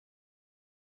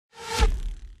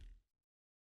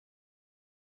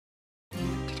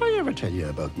never tell you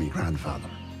about me grandfather?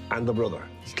 And the brother?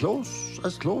 As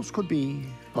close could be,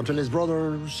 until his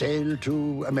brother sailed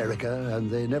to America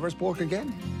and they never spoke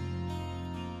again.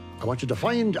 I want you to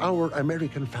find our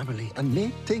American family and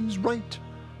make things right.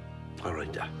 All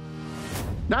right, Dad.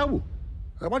 Now!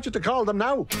 I want you to call them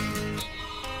now.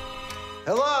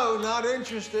 Hello, not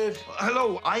interested.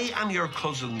 Hello, I am your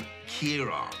cousin,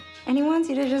 Kieran. And he wants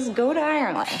you to just go to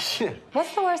Ireland.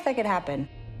 What's the worst that could happen?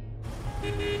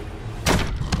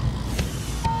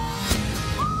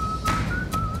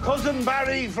 Cousin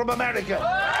Barry from America.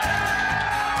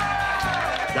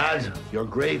 Dad, your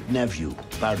great nephew,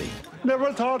 Barry.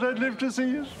 Never thought I'd live to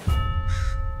see it.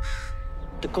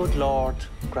 The good Lord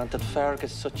granted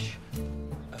Fergus such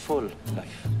a full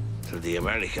life. Till the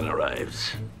American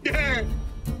arrives.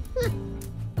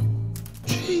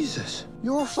 Jesus,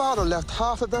 your father left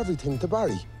half of everything to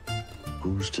Barry.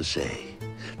 Who's to say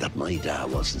that my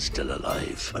dad wasn't still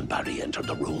alive when Barry entered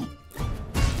the room?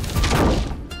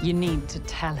 You need to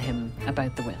tell him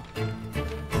about the will.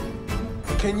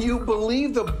 Can you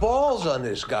believe the balls on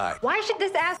this guy? Why should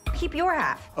this ass keep your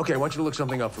half? Okay, I want you to look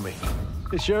something up for me.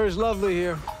 It sure is lovely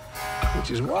here, which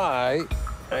is why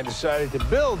I decided to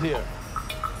build here.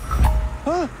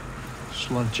 Huh?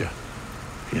 Slunt ya.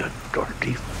 You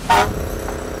dirty.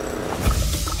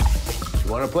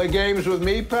 You want to play games with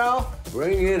me, pal?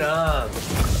 Bring it on.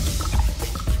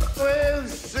 We'll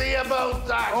see about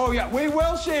that. Oh, yeah, we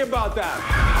will see about that.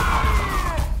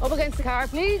 Up against the car,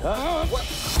 please.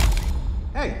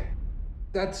 Hey,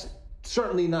 that's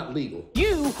certainly not legal.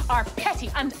 You are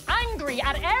petty and angry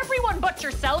at everyone but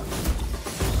yourself.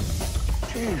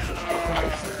 Jesus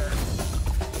Christ.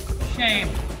 Shame.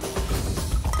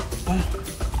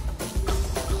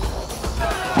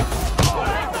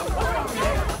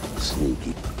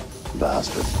 Sneaky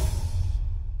bastard.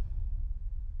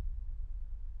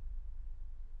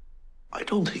 I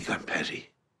don't think I'm petty.